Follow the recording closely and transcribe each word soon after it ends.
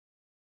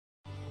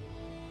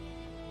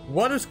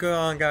What is going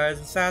on, guys?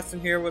 Assassin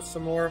here with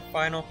some more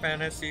Final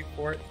Fantasy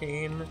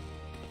XIV.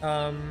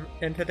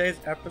 In today's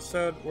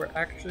episode, we're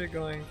actually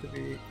going to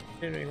be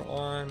continuing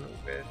on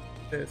with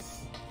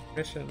this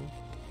mission,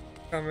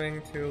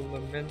 coming to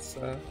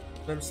Limsa.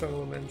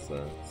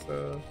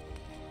 So,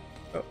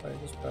 oh, I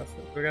just passed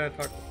it. We gotta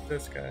talk to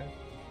this guy.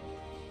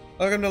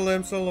 Welcome to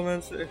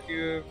Limsa. If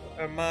you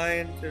have a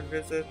mind to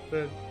visit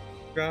the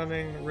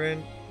drowning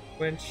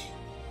winch,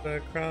 the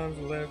Crown's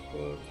lift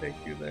will take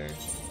you there.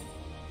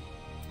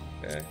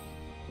 Okay.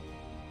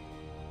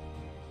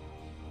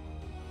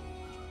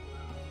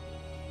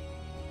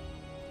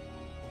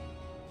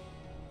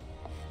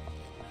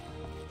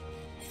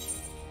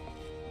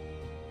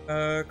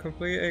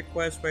 Complete a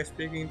quest by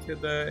speaking to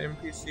the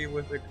NPC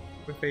with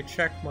a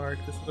check mark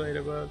displayed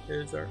above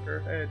his or her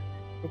head.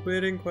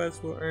 Completing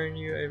quests will earn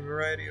you a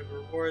variety of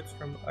rewards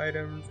from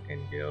items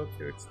and guild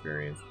to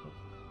experience.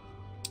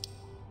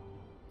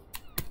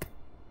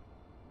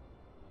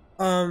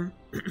 Oh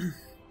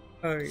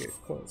yeah,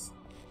 close.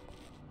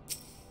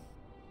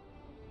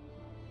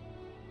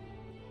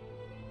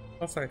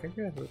 Also, I think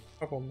we have a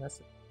couple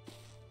messages.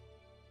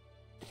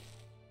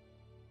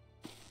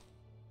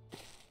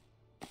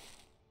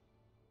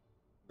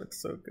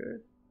 Looks so good.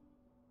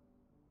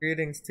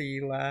 Greetings to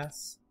you,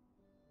 lass.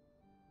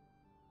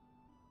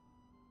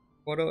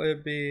 What'll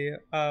it be?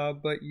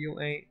 But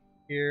you ain't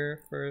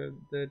here for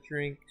the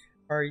drink,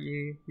 are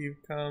ye?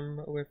 You've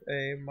come with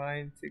a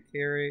mind to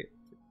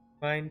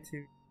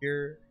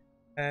cure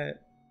at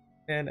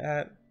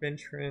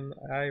venturing,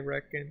 I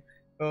reckon.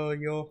 Oh,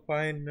 you'll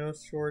find no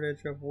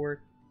shortage of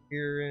work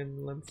here in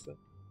Limsa.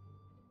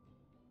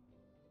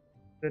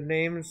 The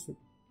name's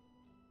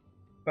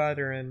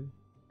Badarin,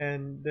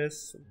 and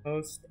this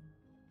most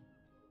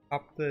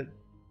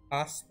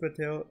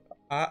hospitable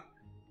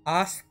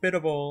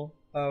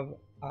of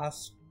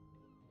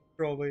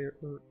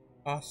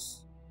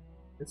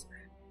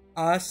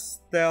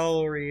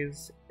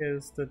hostelries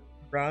is the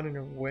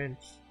drowning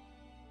winch.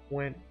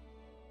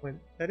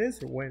 That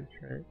is a winch,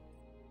 right?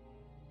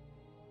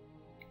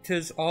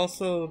 'Tis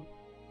also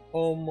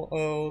home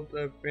of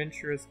the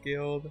Adventurers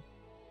Guild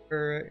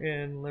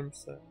in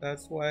Limsa.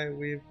 That's why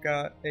we've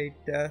got a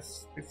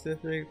desk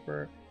specifically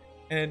for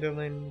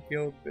handling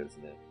guild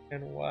business,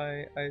 and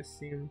why I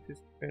seem to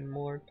spend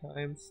more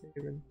time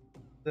saving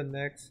the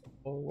next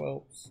old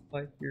whelps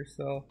like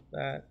yourself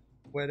that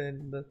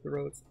wetting the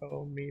throats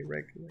owe me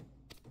regularly.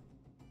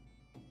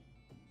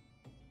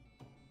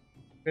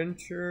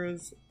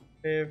 Adventurers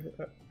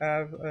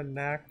have a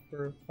knack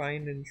for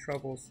finding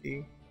trouble,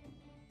 see?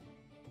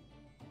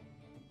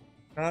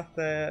 Not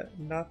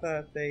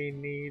that they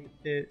need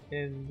it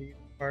in these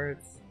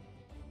parts,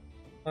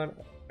 on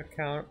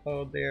account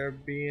of there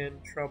being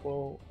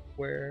trouble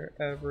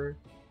wherever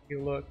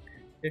you look.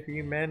 If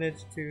you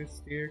manage to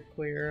steer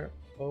clear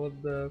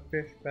of the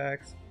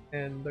fishbacks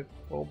and the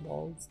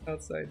kobolds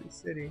outside the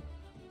city,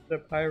 the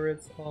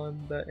pirates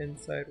on the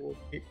inside will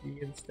get you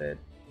instead.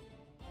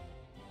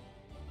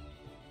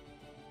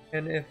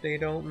 And if they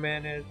don't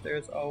manage,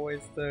 there's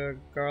always the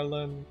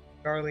Garlean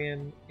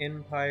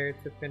Empire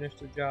to finish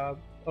the job.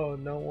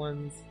 No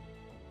one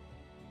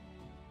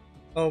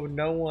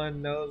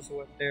knows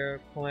what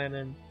they're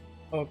planning.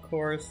 Of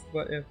course,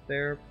 but if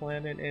they're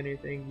planning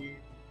anything,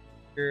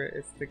 sure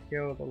it's to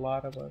kill the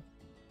lot of us.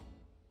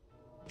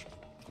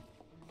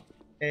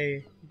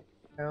 Hey,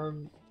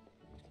 sound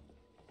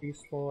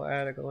peaceful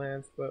at a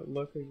glance, but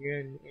look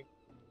again, and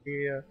you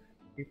see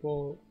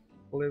people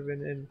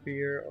living in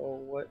fear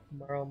of what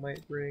tomorrow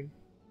might bring.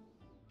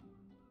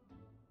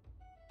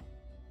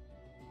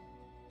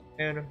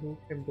 And who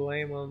can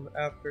blame them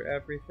after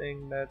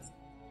everything that's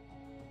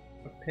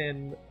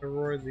pinned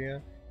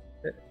Eorzea?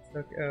 It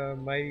took a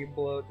mighty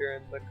blow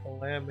during the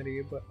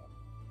calamity, but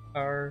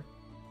our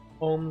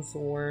homes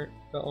weren't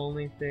the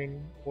only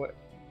what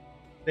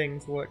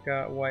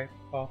got wiped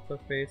off the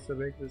face of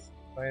existence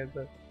by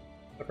the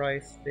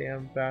thrice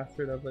damned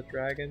bastard of a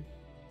dragon.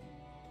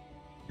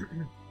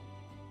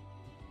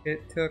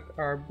 It took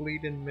our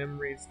bleeding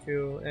memories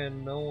too,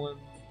 and no one's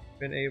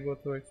been able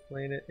to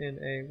explain it in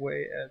a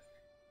way as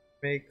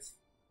makes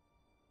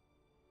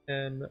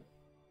an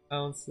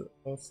ounce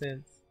of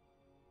sense.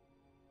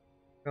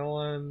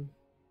 None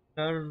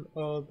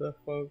of the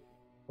folk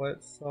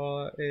what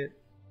saw it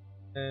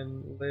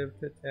and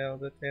lived to tell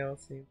the tale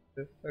seems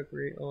to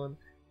agree on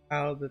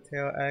how the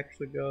tale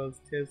actually goes.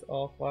 'Tis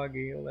all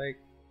foggy, like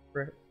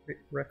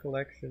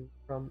recollection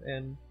from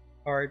an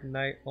hard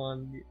night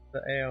on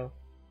the ale.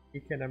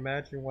 You can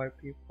imagine why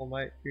people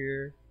might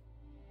fear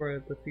for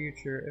the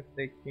future if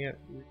they can't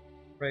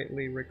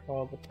rightly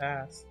recall the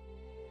past.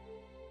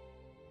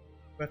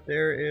 But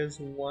there is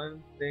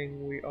one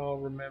thing we all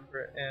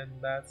remember, and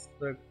that's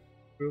the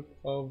group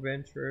of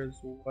adventurers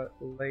what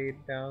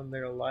laid down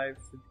their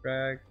lives to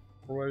drag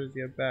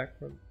Eorzea back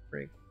from the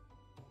brink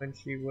when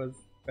she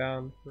was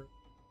bound for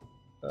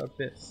the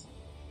abyss.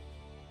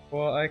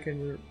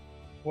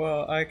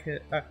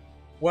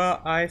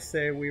 I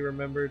say we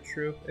remember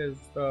truth as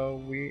though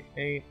we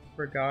ain't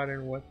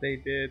forgotten what they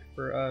did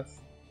for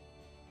us.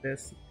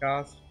 This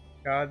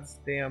God's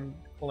damn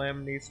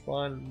calamity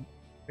spawned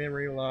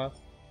memory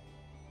loss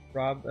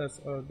robbed us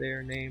of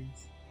their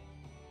names.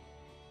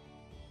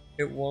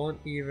 It won't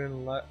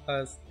even let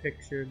us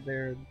picture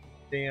their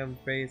damn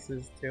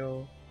faces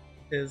till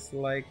is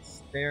like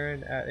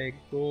staring at a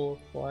ghoul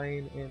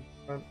flying in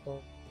front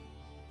of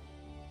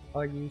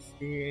all you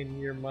see in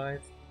your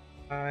mind's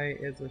eye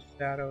is a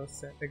shadow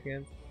set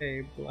against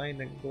a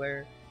blinding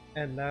glare,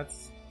 and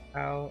that's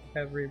how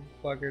every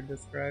bugger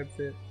describes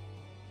it.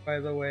 By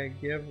the way,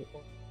 give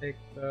or take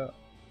the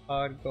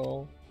odd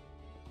goal.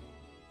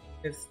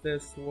 It's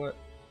this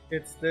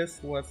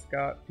what's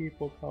got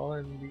people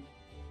calling the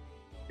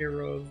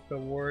heroes the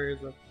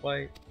warriors of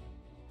light.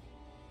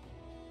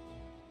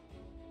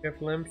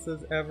 If Limps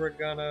is ever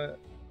gonna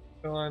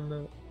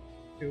to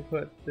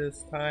put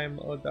this time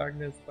of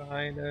darkness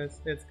behind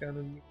us, it's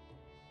gonna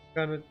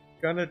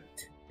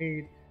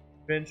need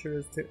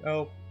adventurers to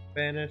help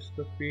banish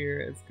the fear.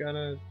 It's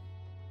gonna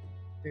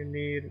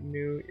need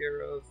new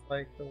heroes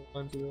like the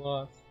ones we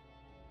lost.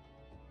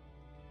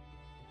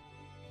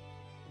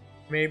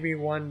 Maybe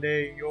one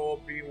day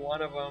you'll be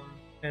one of them,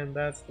 and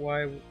that's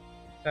why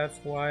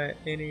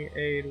any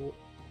aid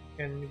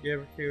can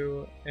give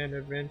to an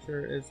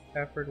adventurer is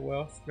effort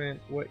well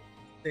spent. What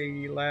say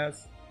ye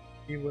lass?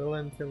 Be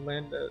willing to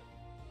lend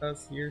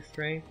us your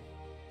strength?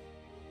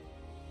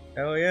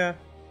 Hell yeah!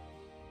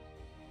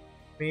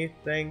 Me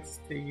thanks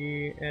to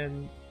ye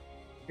and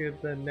to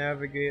the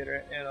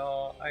navigator and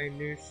all. I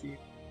knew she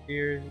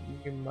steered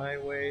ye my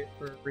way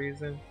for a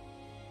reason.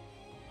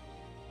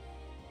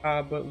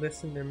 But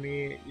listen to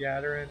me,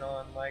 yattering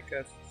on like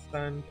a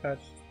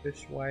sun-touched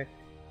fishwife.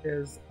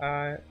 'Tis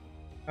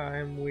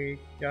time we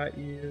got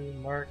you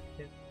marked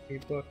in a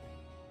book.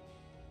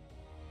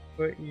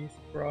 Put ye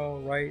sprawl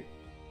right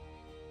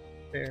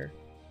there.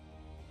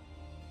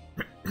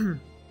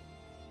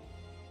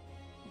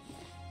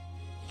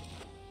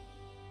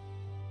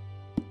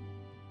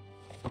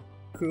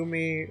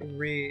 Kumi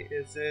Ri,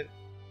 is it?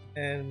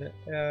 And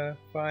a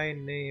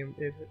fine name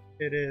if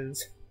it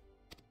is.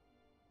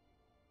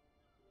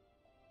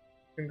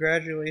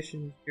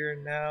 Congratulations, you're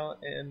now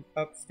an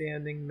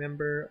upstanding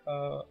member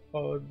of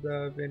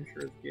the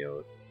Adventurers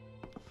Guild.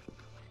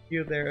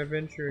 You there,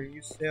 adventurer,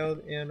 you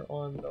sailed in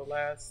on the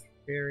last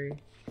ferry,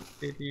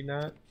 did you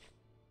not?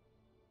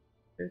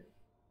 The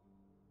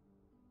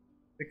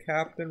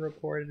captain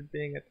reported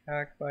being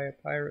attacked by a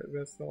pirate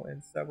vessel,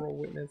 and several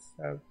witnesses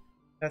have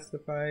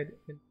testified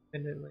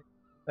independently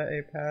that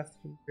a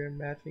passenger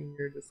matching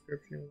your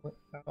description went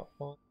out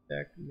on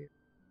deck near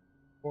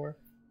before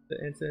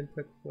the incident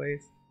took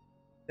place,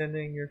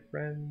 sending your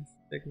friends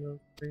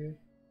signals for you.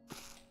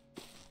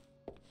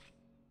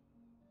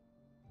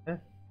 Huh?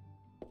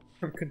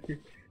 I'm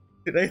confused.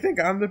 Do they think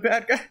I'm the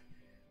bad guy?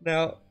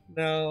 Now,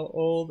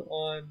 hold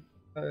on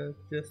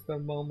just a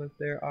moment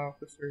there,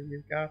 officer.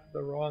 You've got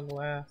the wrong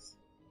lass.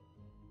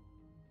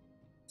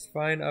 This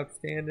fine,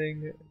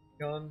 upstanding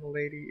young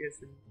lady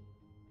is a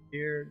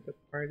dear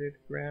departed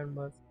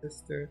grandma's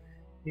sister,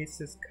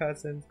 niece's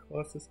cousin,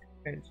 closest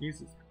companion.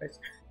 Jesus Christ.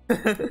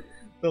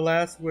 The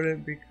lass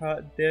wouldn't be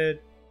caught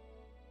dead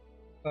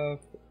of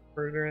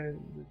fraternism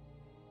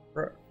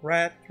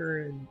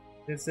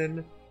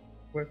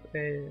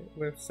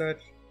with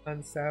such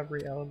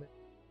unsavory element.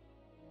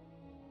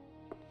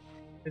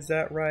 Is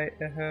that right?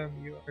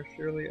 Ahem, you are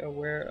surely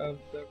aware of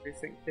the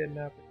recent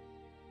kidnapping.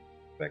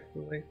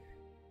 Respectfully,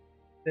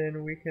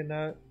 then we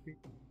cannot be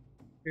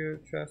too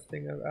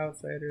trusting of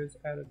outsiders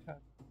at a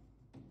time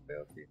of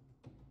loyalty.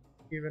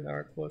 Even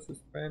our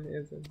closest friend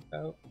is in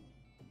doubt.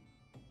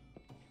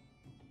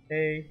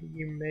 Hey,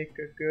 you make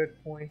a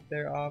good point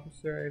there,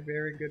 officer. A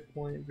very good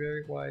point.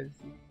 Very wise.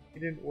 You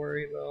needn't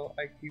worry, though.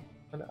 I keep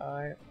one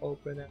eye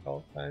open at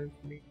all times.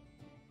 Me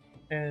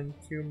and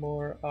two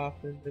more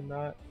often than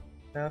not.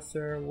 Now,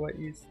 sir, what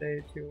you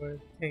say to a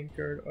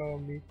tankard? Oh,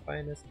 me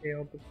finest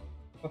ale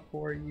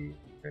before ye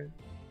turn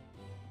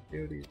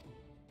duties.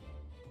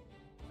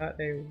 Not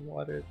a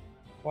watered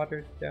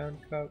down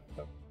cup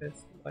of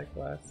mist like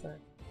last time,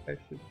 I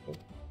should hope.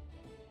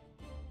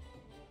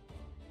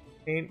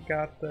 Ain't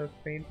got the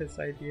faintest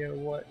idea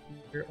what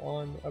you're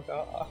on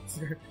about,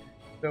 officer.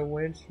 The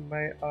wench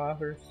might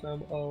offer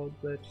some of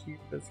the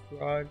cheapest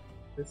grog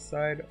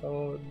beside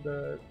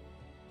the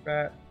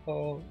fat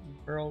old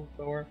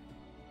Merledor,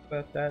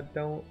 but that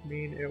don't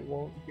mean it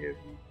won't give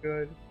you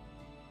good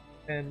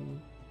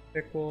and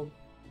pickled.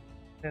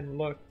 And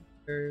look,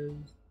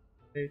 there's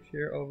a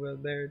chair over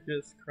there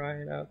just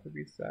crying out to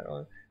be sat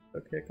on, so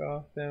kick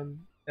off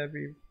them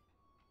heavy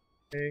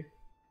day.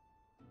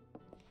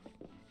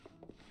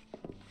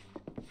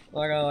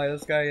 Not gonna lie,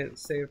 this guy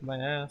saved my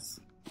ass.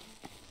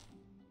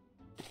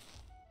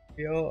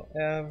 You'll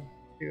have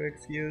to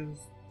excuse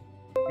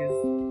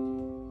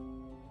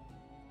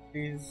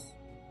these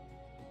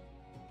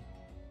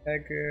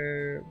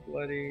Edgar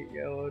bloody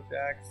yellow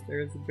jacks.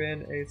 There's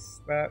been a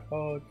spat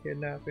of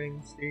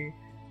kidnapping, see,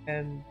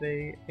 and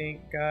they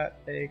ain't got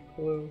a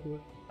clue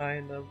who's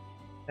behind them.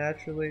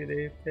 Naturally,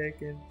 they've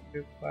taken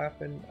to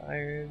clapping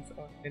irons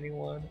on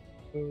anyone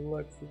who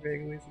looks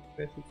vaguely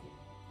suspicious.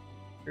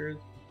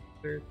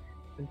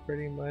 and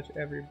pretty much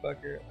every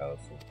bugger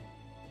else.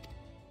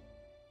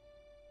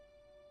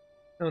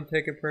 Don't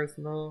take it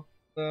personal,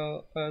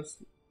 though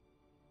us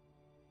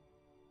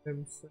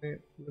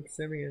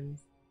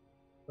Lipsimians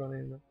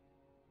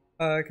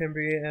can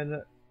be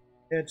an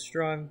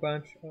headstrong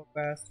bunch of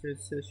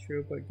bastards, 'tis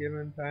true, but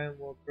given time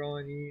we'll grow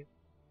and eat.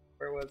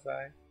 Where was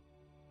I?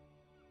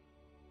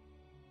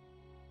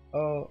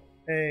 Oh,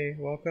 hey,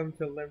 welcome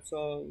to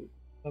Limsol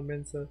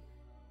Laminsa,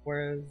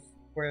 where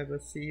the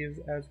sea is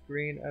as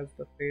green as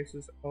the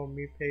faces of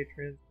me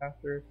patrons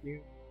after a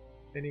few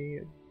many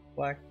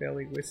black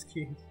belly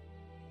whiskeys.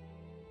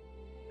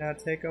 Now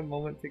take a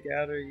moment to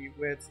gather ye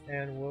wits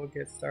and we'll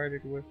get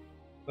started with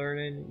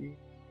learning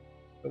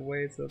the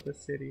ways of the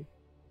city.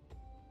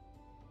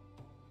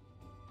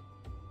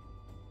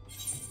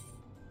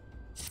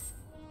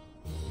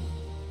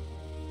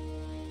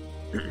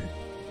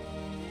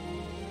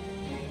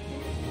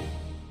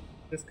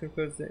 This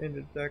concludes the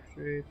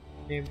introductory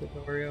game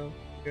tutorial.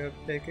 You have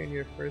taken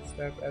your first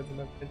step as an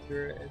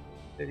adventurer in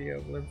the city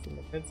of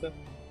Limsa.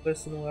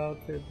 Listen well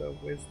to the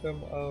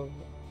wisdom of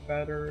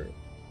Badirin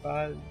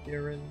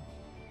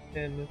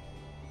and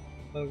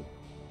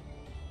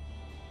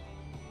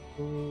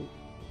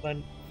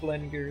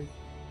Flengers,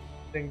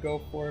 then go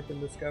forth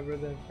and discover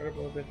the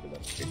incredible adventure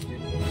that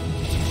begins.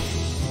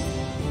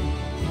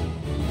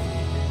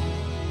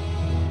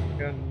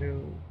 Got a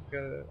new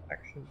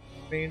action.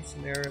 Main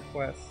scenario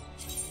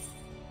quests.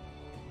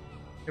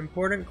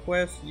 Important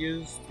quests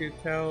used to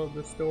tell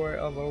the story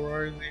of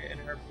Aurora and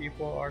her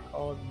people are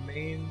called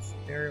main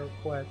scenario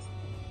quests.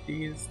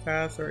 These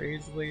tasks are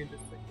easily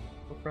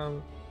distinguishable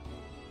from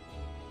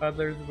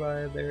others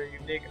by their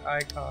unique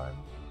icon.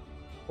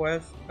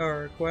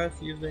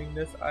 Quests using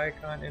this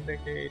icon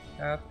indicate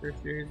after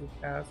series of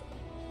tasks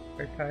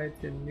are tied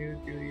to new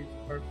duties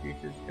or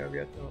features you have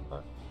yet to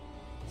unlock.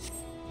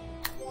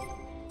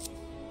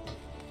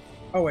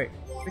 Oh wait,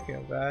 speaking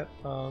of that,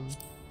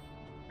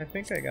 I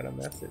think I got a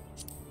message.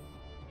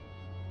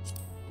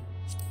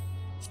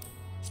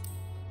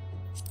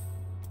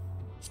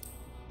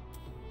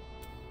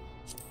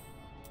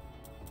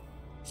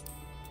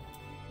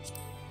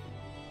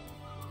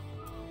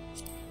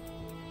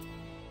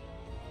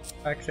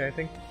 Actually, I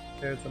think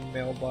there's a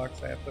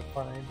mailbox I have to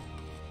find,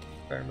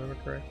 if I remember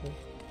correctly.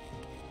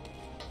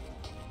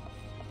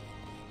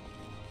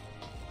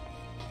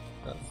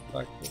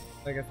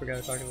 I guess we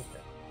gotta talk to this guy.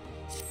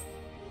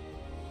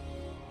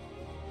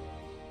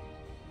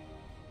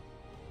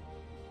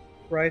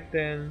 Right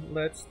then,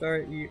 let's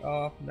start you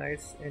off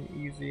nice and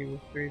easy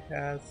with 3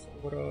 tasks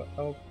what'll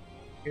help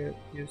get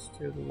used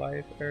to the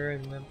life here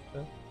in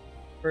Limsa.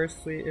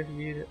 Firstly, if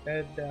you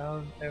head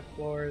down a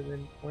floor,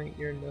 then point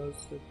your nose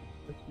to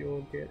the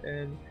you'll get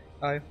an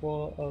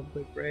eyeful of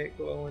the great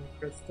glowing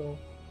crystal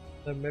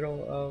in the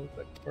middle of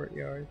the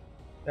courtyard.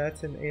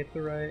 That's an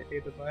aetheryte,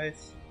 a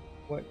device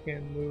what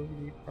can move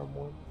you from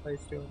one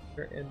place to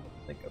another in the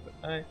blink of an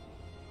eye.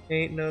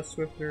 Ain't no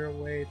swifter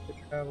way to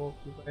travel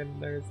when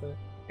there's a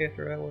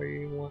aetheryte where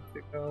you want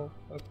to go,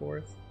 of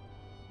course.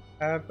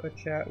 Have a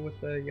chat with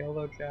the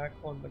yellow jack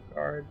on the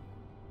guard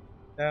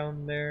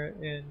down there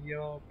and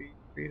you'll be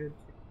treated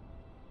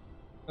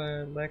to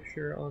a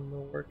lecture on the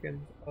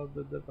workings of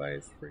the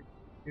device for you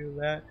to do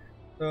that.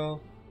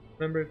 So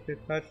remember to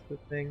touch the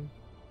thing.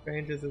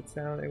 Strange as it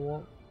sounds, it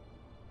won't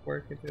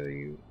work until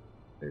you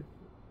do.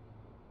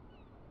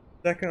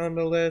 Second on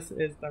the list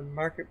is the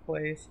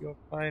marketplace. You'll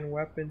find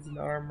weapons and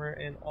armor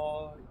and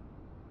all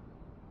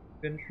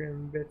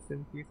Vintrim bits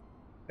and pieces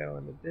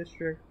in the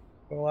district.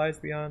 What lies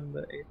beyond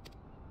the 8th.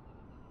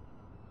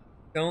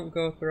 Don't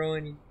go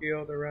throwing your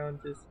shield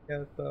around just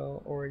yet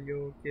though, or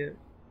you'll get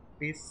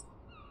least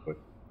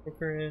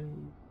quicker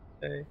in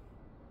say.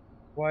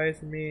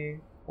 Wise me,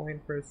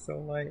 coin purse so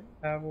light.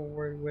 Have a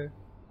word with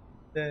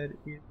said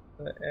he's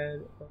the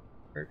head of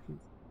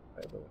merchants,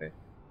 by the way.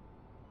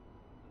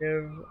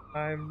 Give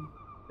I'm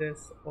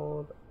this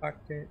old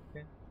octant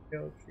and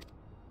kill tree.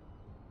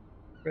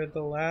 For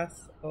the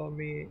last of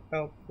me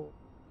helpful,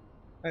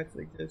 I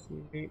suggest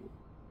you meet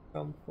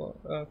some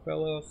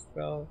fellow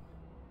spell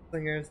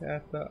slingers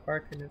at the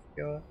Arcanist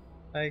Guild.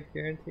 I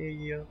guarantee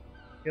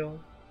you'll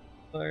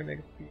learn a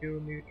few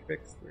new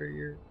tricks for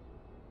your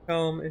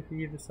home if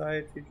you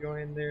decide to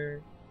join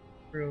their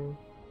crew.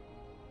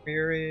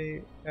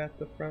 Miri at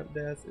the front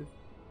desk is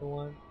the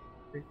one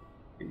to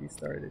get you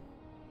started.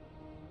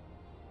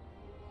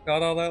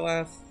 Got all that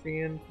last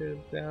scene to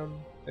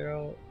down there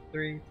are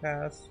 3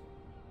 tasks.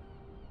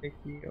 Take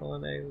you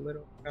on a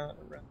little count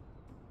around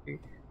to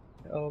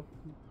help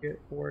you get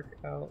work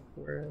out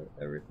where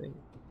everything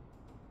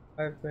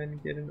I've been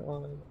getting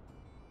on.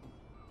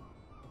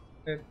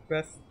 I'd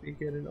best be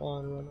getting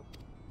on run.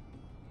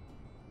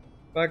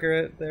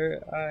 Bugger it,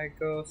 there I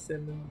go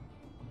sending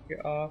you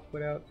off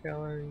without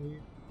telling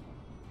you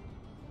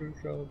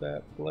crucial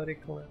that bloody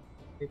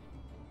calamity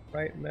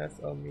right mess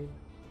of me.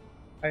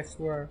 I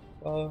swear,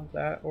 follow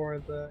that or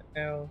the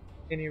L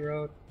any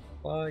road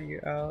while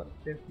you're out.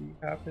 If you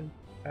happen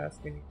to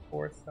ask any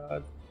poor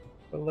sods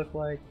but look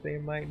like they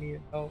might need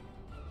help,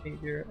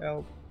 need your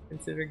help,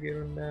 consider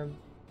giving them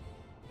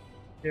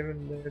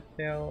given their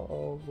tale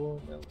of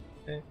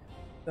willy-nilly.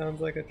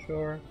 Sounds like a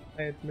chore,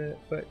 I admit,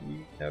 but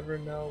you never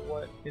know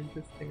what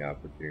interesting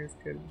opportunities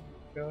could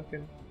be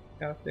lurking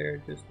out there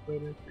just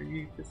waiting for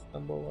you to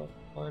stumble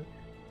upon.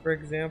 For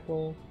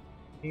example,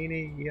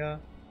 Nina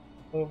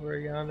over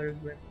yonder's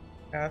been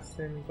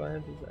casting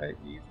glances at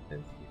you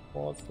since she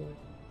falls in.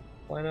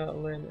 Why not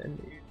lend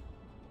an ear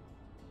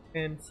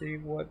and see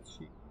what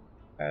she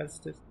has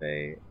to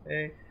say,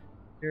 eh?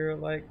 You're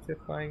like to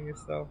find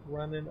yourself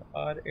running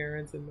odd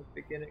errands in the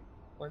beginning.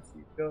 Once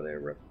you build a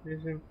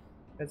reputation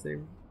as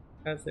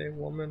a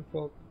woman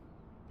folk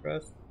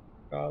trust,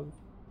 jobs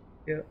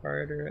get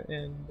harder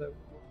and the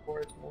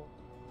rewards more.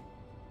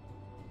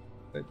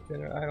 But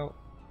I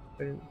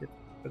didn't get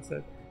what it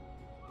said.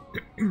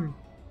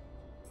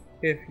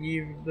 If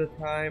you've the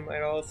time,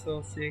 I'd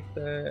also seek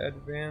the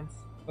advance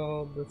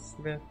called the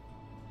Smith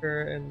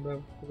and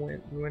the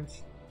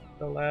Winch.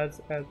 The lads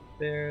at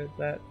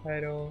that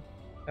title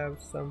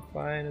have some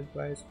fine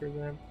advice for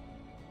them.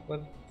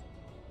 What's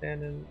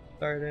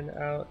starting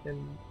out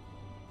in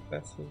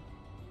investing,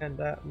 and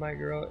that, my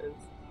girl, is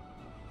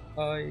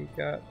all you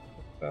got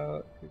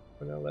about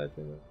becoming a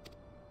legend.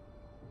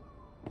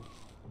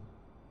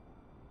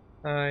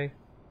 Hi.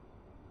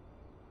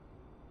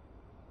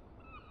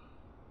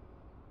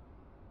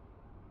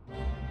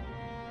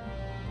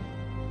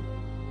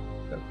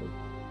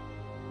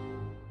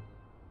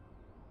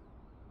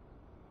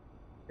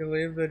 To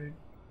leave the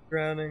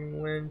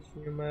drowning winch,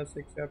 you must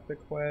accept the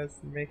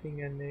quest,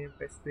 making a name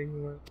by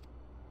speaking with.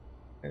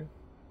 Okay.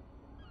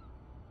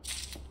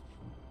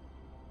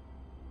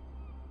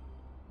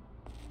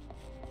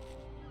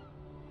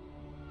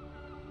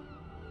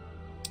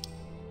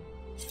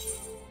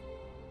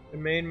 The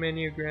main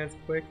menu grants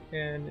quick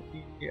and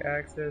easy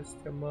access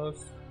to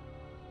most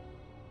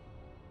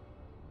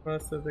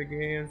of the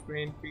game's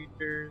main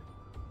features.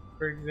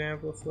 For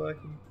example,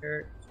 selecting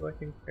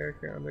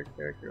character under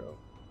character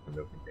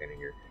window containing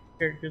your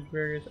character's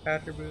various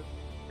attributes.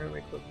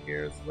 Currently click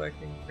here.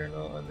 Selecting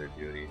journal under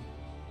duty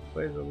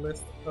displays a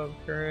list of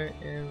current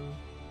and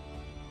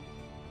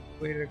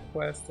completed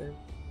quests and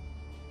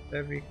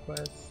heavy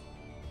quests.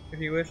 If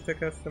you wish to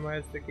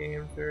customize the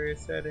game's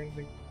various settings,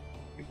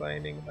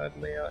 binding HUD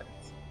layout,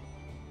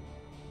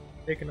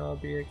 they can all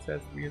be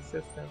accessed via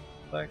system.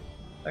 Select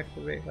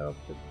activate help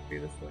to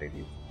defeat this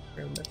lady's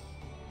experiment.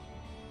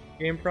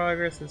 Game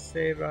progress is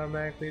saved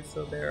automatically,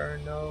 so there are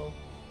no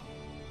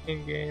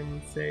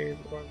in-game save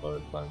or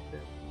load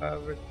functions.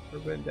 However, to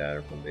prevent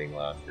data from being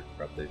lost or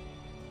corrupted,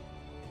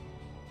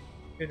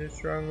 it is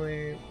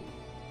strongly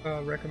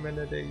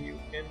recommended that you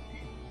end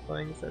the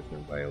playing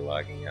session by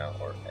logging out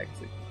or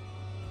exiting.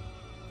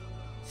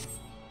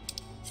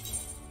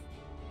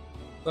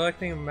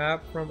 Selecting a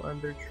map from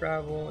under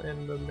travel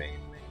in the main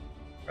menu,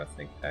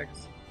 pressing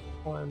X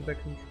on the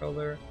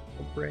controller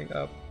will bring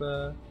up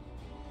the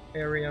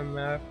area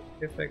map.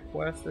 If a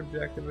quest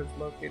objective is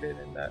located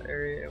in that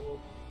area, it will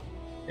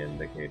be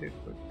indicated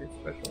with a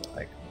special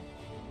icon.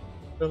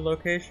 The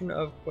location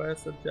of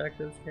quest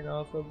objectives can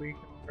also be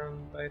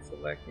confirmed by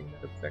selecting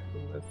the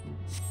objective list.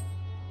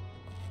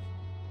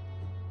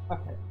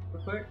 Okay,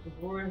 real quick,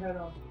 before we head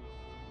on,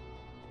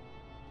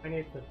 I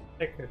need to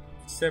take a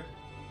sip.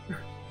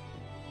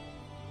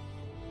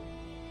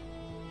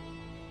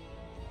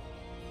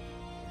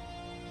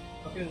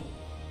 Fucking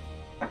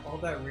all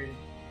that reading.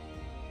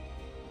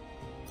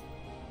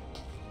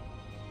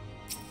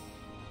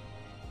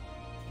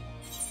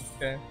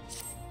 Okay.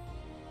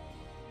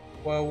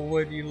 Well,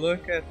 would you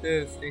look at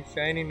this? A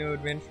shiny new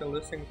adventure.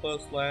 Listen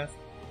close last.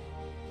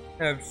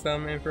 Have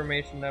some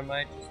information that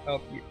might just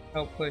help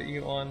put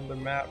you on the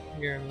map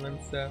here in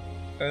Limsa.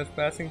 I was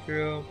passing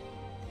through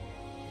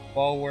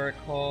Bulwark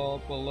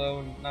Hall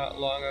below not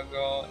long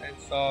ago and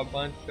saw a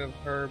bunch of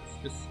herbs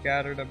just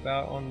scattered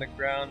about on the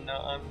ground.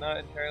 Now I'm not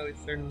entirely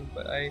certain,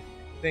 but I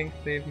think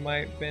they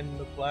might been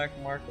the black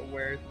market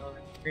wares known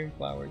as cream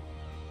flowers.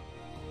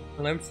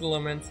 Limsa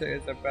Lominsa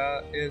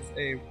is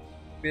a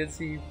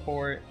busy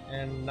port,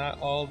 and not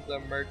all the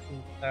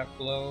merchants that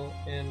blow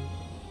in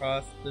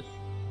across the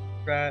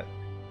strat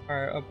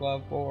are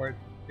above board,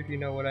 if you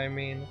know what I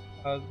mean.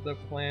 How the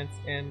plants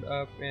end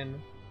up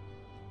in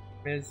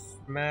Miss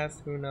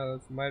Mass, who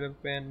knows? Might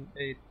have been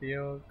a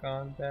deal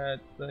gone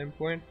bad. The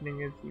important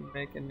thing is you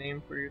make a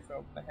name for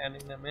yourself by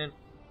handing them in.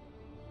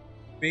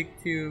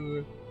 Speak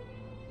to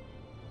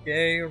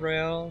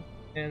Gayrel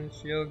and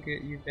she'll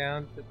get you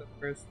down to the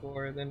first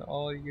floor. Then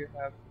all you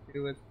have to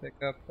do is pick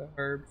up the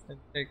herbs and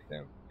take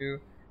them to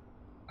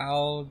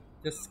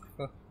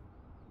Aldiskva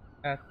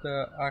at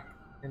the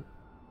occupant.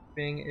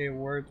 Being a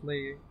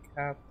worldly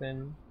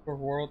captain,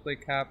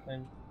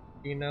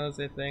 he knows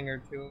a thing or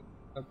two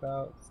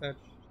about such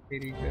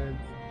shady goods.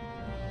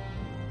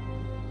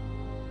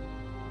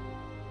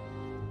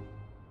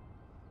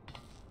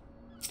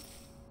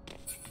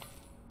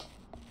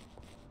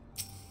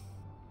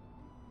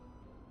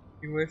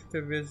 If you wish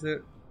to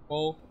visit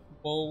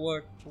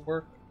Bulwark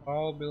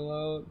Hall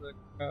below, the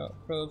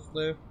crow's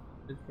lift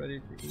is ready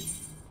to eat.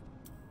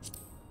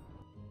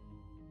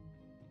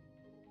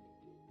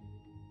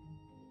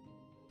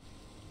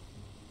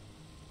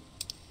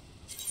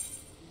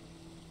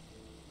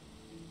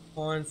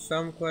 On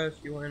some quests,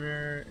 you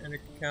enter an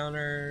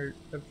encounter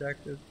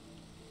objective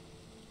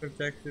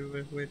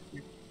with which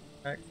you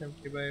act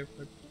simply by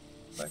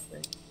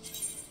selecting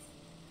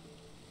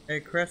a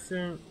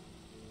crescent.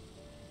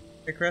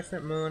 A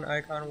crescent moon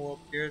icon will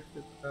appear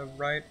to the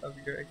right of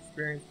your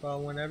experience bar.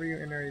 Whenever you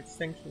enter a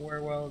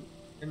sanctuary while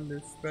in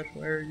this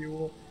special area, you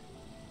will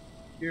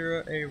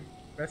hear a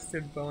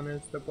rested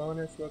bonus. The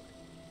bonus will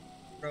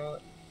grow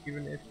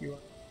even if you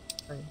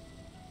are.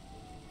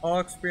 All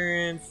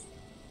experience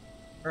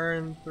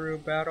earned through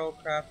battle,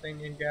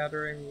 crafting, and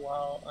gathering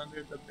while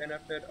under the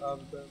benefit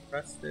of the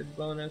rested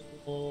bonus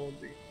will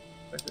be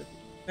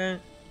 50%.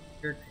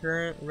 Your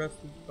current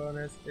rested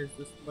bonus is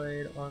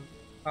displayed on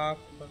the top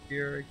of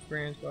your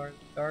experience bar.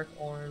 The dark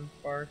orange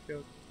bar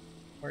shows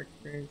more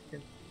experience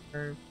can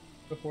earn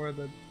before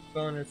the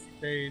bonus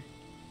fades.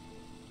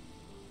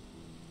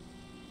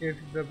 If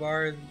the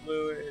bar is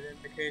blue, it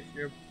indicates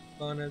your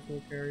bonus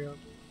will carry on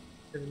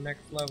to the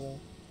next level.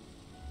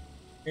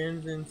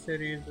 Inns and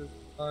cities as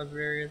well as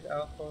various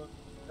outpost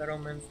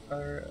settlements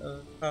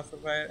are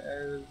classified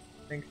as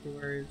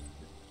sanctuaries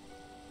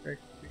for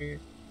XP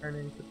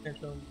earning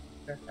potential.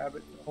 The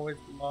habit to always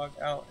log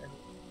out. And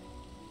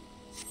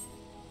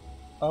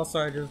also,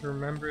 I just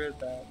remembered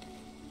that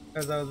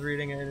as I was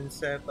reading it and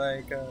said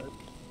like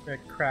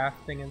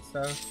crafting and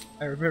stuff,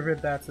 I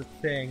remembered that's a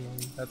thing,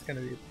 and that's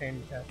gonna be a pain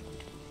in the ass.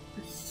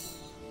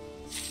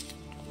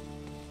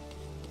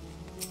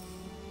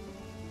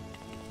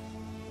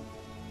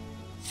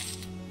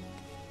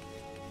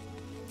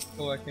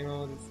 Collecting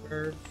all these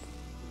herbs.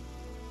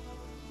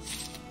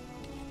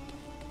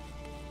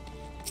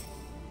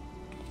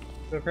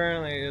 So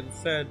apparently it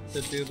said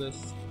to do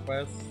this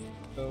quest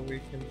so we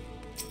can...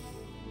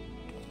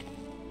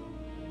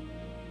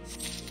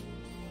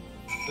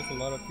 There's a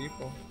lot of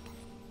people.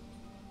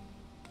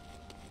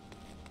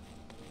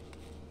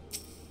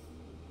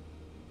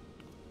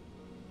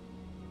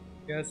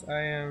 Yes,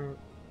 I am...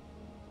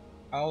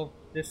 Do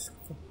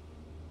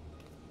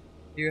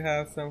you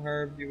have some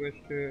herbs you wish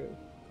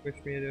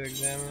me to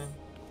examine?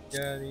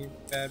 Yeah, these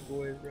bad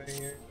boys right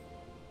here.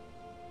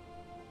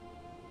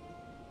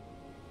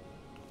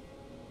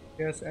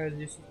 Yes, as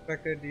you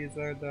suspected, these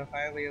are the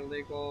highly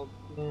illegal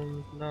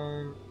blooms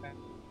known as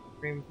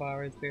cream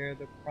flowers. They are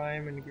the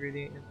prime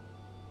ingredient in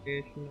the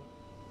creation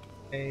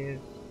of a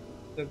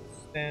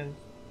substance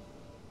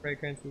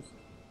fragrances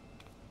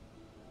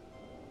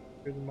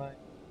through the mind.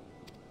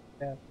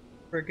 Yeah,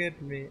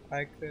 forgive me,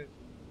 I could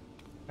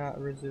not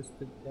resist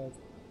the dress.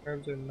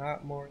 Herbs are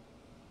not more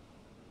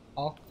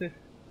often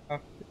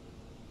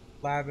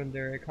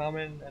lavender, a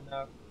common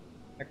enough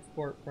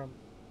export from.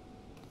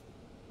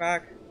 In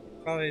fact,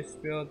 probably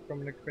spilled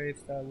from the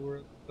crates that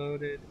were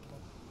loaded on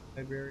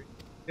the Siberian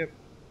ship.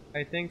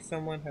 I think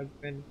someone has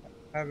been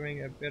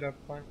having a bit of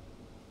fun,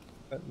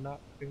 but not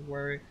to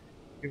worry.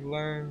 You've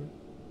learned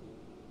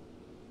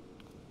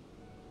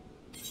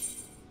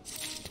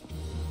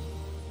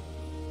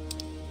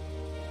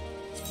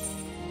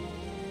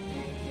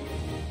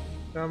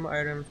some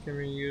items can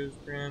be used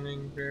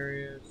granting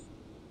various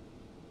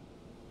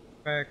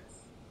effects.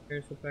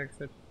 Various effects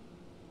such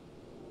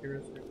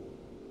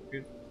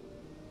as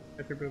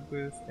attribute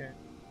boost and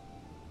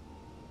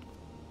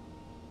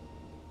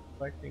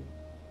selecting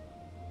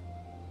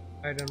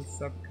items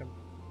subcom.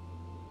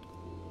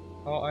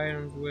 All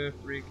items with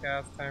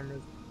recast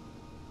timers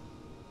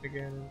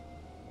again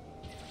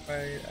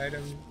by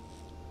item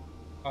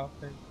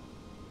often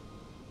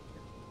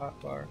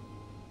hotbar.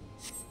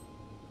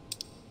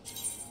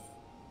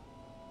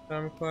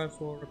 Some quests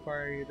will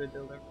require you to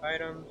deliver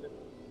items if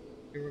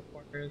it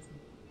requires an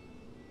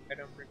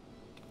item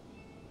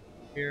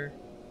here.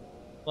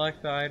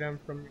 Select the item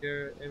from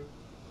your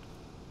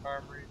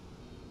armory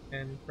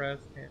and press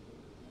and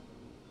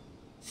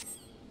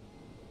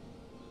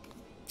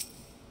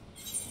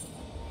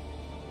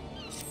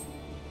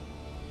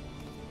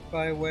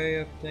by way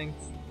of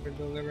thanks for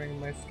delivering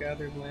my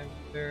scattered lamps,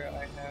 I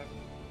have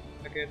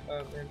a nugget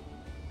of it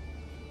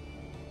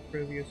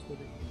previously.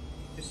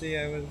 You see,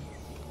 I was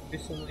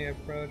recently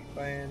approached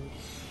by an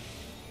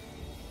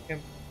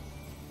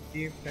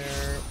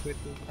seafarer, which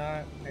is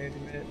not, I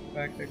admit,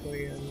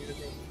 practically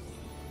unusual.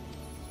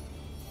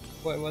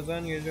 What was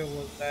unusual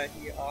was that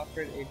he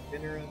offered a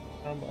generous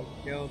sum of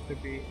gold to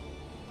be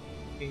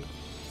an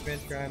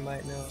adventure I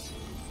might know.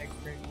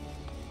 Experience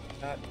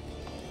not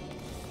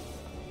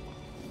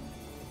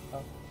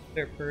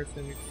their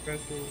person,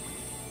 especially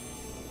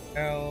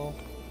L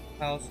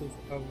houses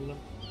of limit.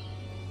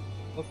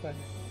 What's that?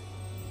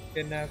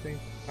 Kidnapping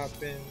top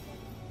in.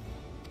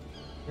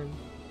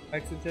 I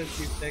suggest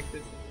you take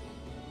this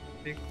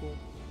equal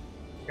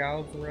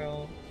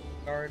Galzrel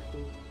guard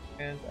who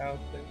stands out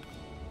there.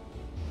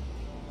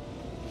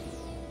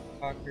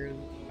 Talkers,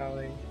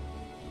 Valley,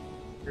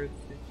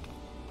 Earthsea.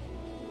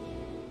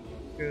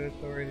 Good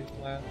authorities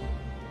last.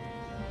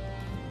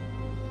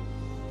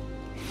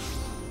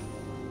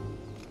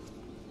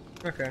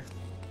 Okay.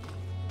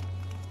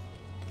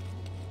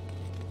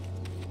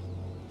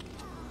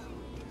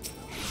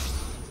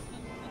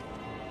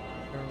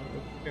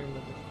 Let's give him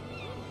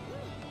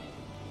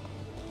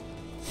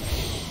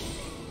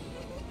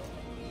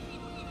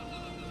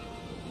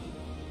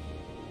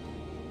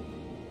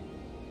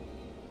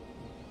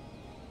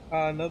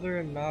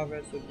Another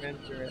novice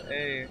adventure,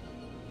 A,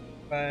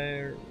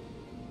 by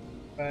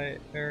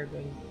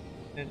Erden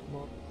and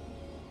Mo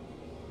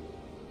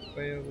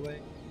Way of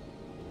Lake.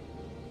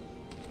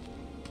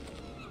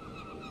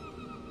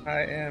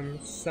 I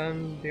am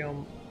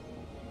Sundial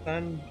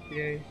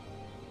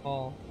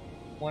Hall,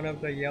 one of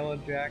the Yellow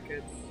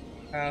Jackets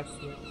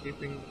tasked with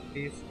keeping the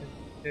peace in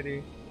the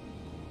city.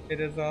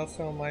 It is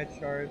also my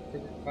charge to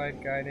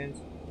provide guidance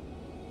and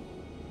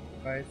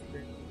advice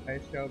I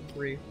shall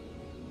brief.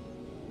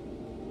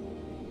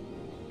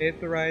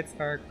 Aetherites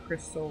are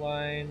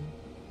crystalline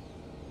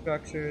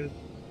structures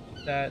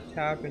that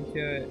tap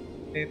into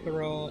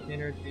ethereal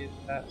energies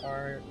that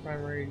are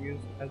primarily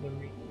used as a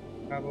means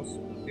to travel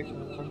space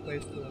from one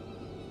place to another.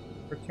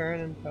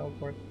 Return and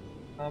teleport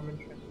to common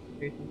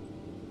transportation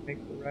to make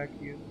direct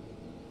use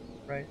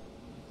of right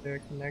their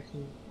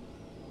connection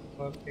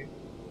above case.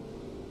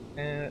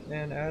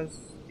 And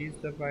as these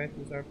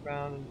devices are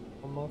found in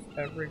almost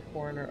every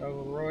corner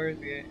of Aurora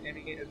via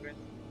any adventure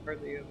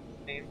worthy of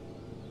the name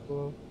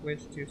will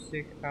wish to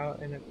seek out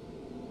and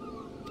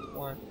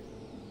one.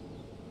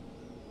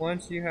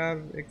 Once you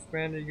have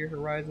expanded your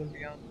horizon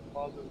beyond the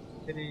walls of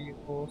the city, you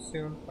will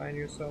soon find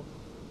yourself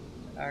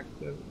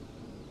active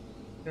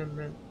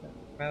attunement as a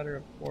matter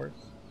of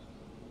course.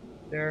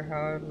 There,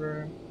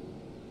 however,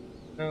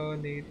 no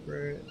need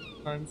for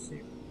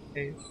unseen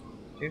haste.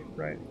 If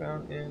right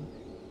found in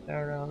that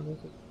realm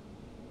is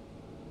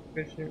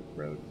sufficient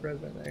for the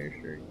present, I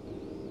assure you.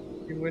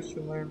 If you wish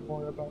to learn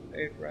more about the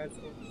Aetherites,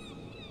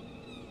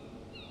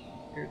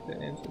 here to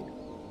answer you.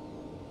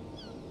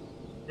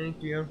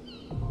 Thank you.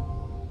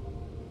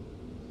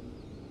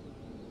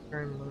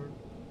 Turn learn.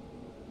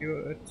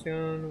 You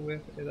attune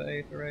with the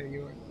Aetherite,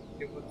 you are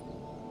able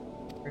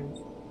to turn.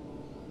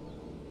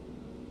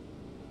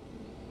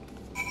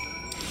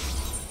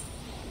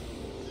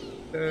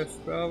 The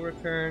spell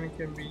return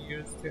can be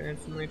used to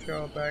instantly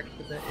travel back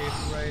to the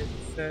Aetherite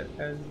set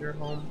as your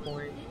home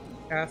point.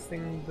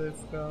 Casting the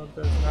spell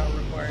does not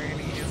require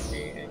any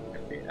MP and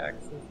can be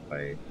accessed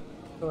by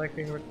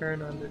selecting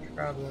return under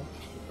travel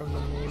from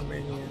the main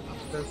menu.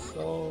 The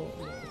sole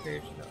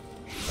limitation of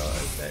the spell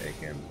is that it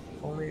can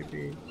only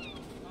be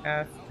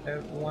cast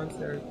once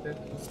every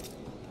 15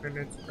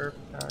 minutes Earth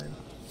time.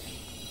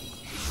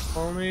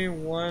 Only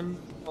one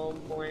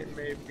home point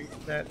may be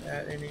set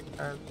at any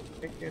time, so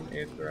pick an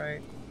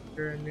Aetherite,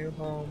 your new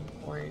home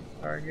point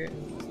target,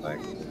 and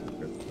select the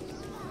crystal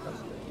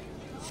subject.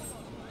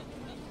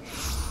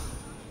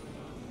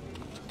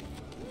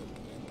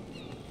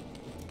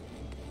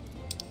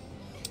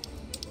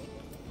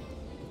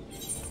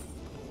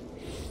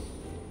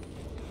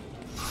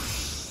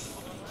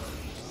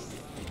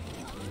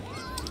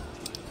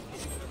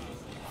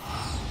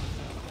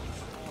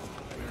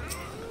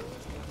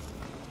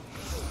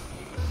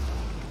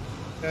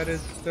 That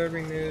is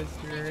disturbing news.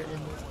 Your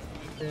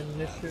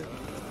initiative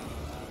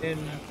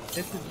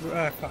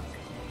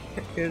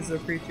is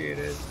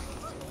appreciated.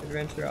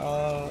 Adventure.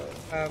 I'll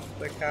have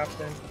the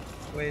captain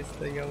place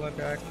the Yellow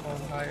Jack on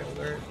high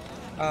alert.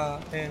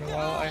 And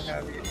while I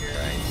have you here,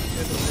 I need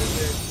you to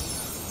visit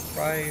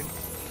Pride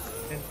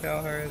and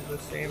tell her the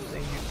same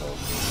thing you told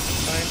me.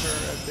 Find her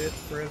a bit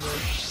further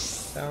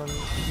down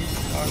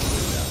East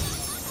Oxford down.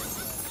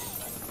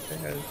 It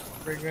has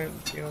fragrant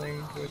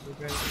feelings with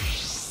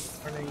adventure.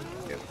 Morning,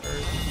 give her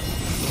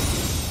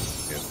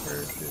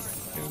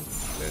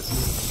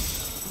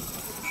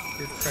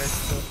this Christ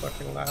so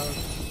fucking loud.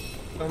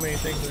 So many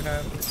things are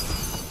happening.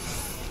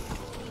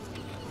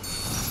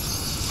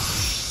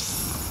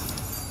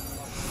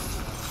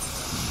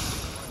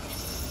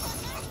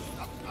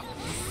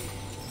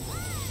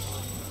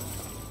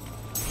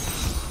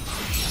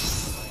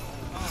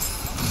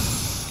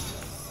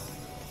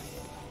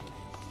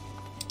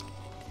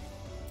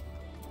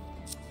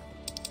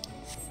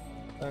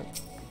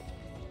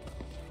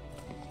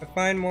 A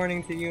fine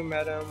morning to you,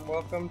 madam.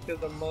 Welcome to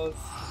the most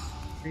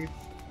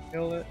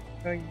repellent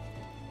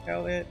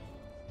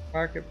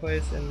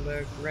marketplace in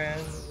the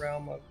grand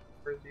realm of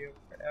Persia,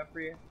 where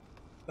every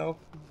self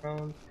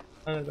groans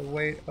under the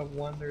weight of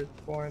wonders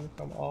born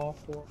from all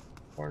four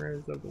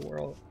corners of the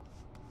world.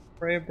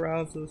 Pray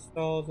browse the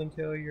stalls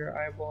until your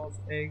eyeballs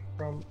ache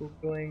from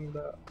oogling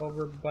the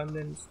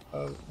overabundance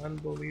of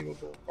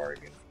unbelievable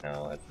bargains.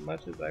 Now, as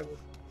much as I would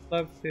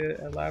love to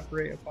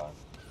elaborate upon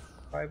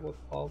the rival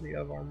quality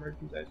of our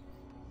merchandise,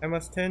 I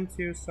must tend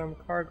to some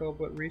cargo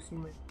but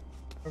recently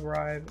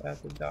arrived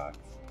at the docks.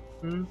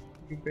 You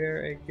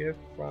bear a gift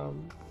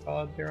from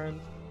Calderon.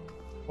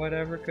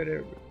 Whatever could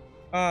it be?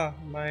 Ah,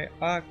 my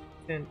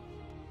octant.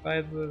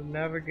 By the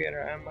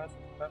navigator, I must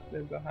have left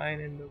it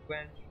behind in the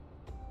winch,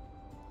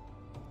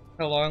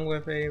 along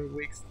with a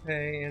week's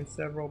pay and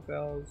several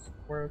bells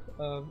worth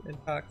of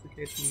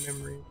intoxicating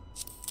memories.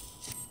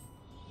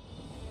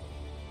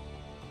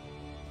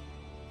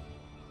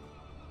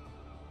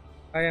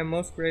 I am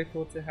most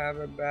grateful to have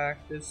it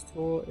back. This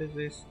tool is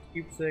a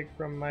keepsake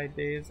from my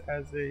days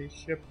as a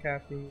ship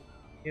captain.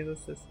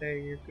 Needless to say,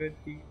 your good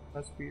deed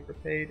must be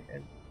repaid,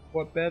 and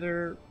what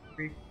better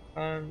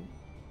recompense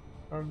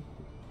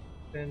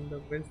in the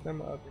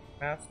wisdom of a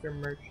master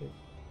merchant.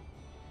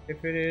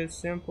 If it is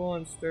simple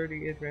and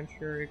sturdy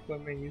adventure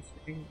equipment you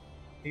see,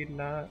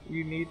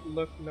 you need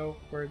look no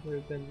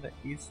further than the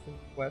east and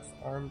west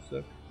arms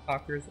of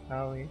Hawker's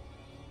Alley.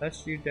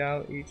 Lest you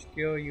doubt each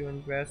skill you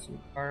invest in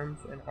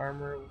arms and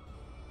armor with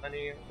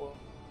money or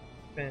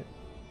spent.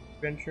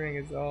 Adventuring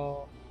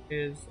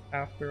is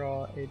after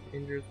all a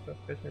dangerous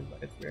profession by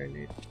its very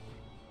nature.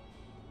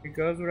 It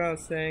goes without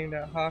saying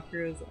that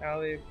Hawker's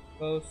Alley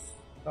boasts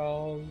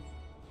stalls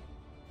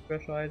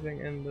specializing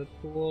in the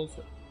tools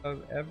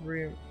of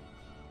every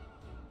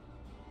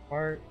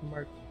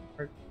martial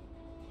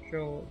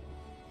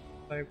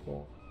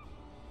disciple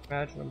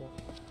imaginable.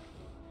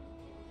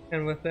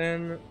 And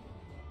within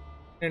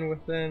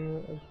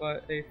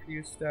but a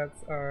few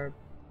steps are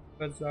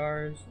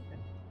bazaars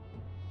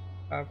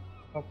and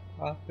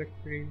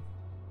apothecaries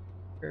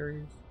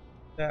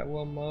that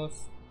will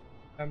most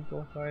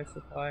amplify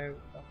supply of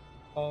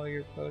all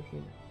your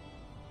potion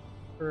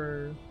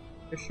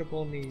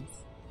perishable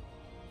needs.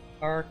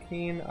 Our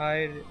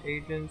keen-eyed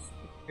agents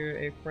secure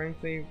a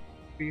frankly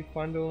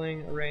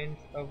befundling range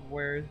of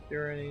wares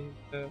during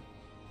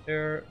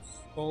their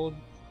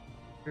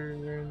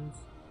soldier's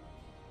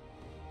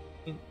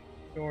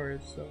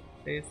stores, so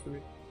base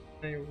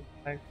the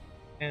respect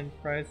and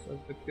price of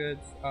the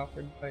goods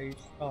offered by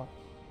each stall.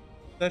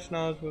 Such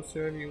knowledge will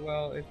serve you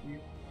well if you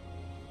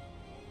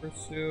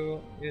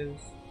pursue is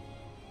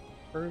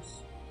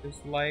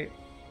light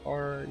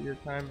or your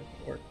time is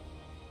short.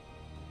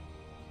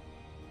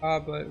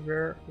 But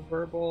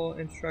verbal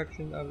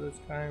instruction of this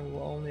kind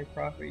will only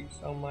profit you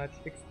so much.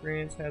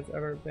 Experience has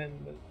ever been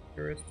the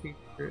surest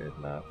teacher, if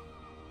not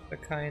the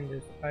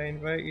kindest. I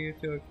invite you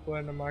to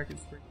explore the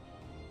markets for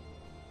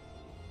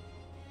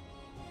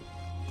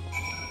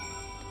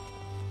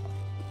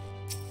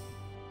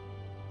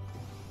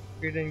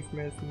Greetings,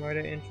 Miss. Might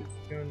I interest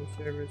you in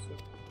the service of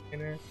the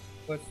container?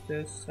 What's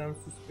this? Sounds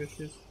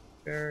suspicious.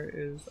 There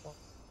is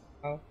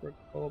out for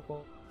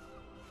global.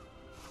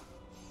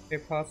 A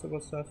possible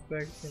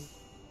suspect in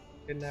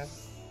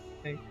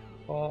kidnapping.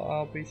 Well,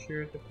 I'll be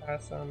sure to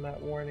pass on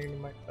that warning to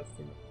my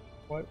customers.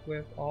 What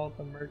with all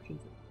the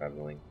merchants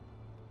and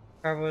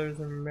travelers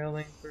are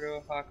milling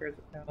through Hawker's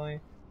Alley,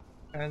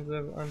 kinds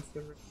of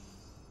uncivilized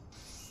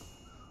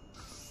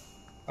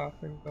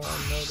often go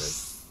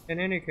unnoticed. In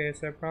any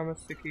case, I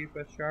promise to keep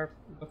a sharp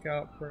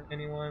lookout for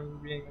anyone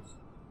being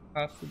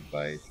accosted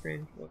by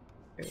strange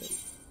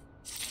locators.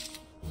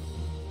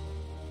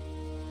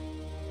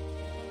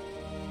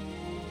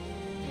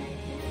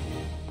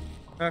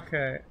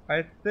 Okay,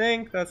 I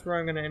think that's where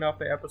I'm gonna end off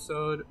the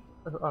episode.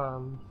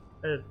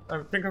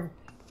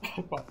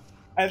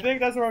 I think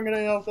that's where I'm gonna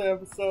end off the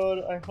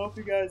episode. I hope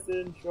you guys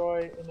did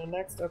enjoy. In the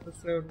next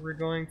episode, we're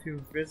going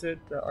to visit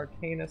the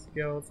Arcanus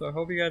Guild, so I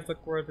hope you guys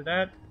look forward to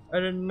that.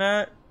 Other than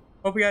that,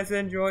 hope you guys did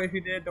enjoy. If you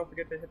did, don't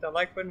forget to hit that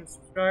like button and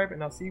subscribe,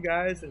 and I'll see you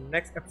guys in the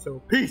next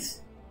episode.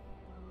 Peace!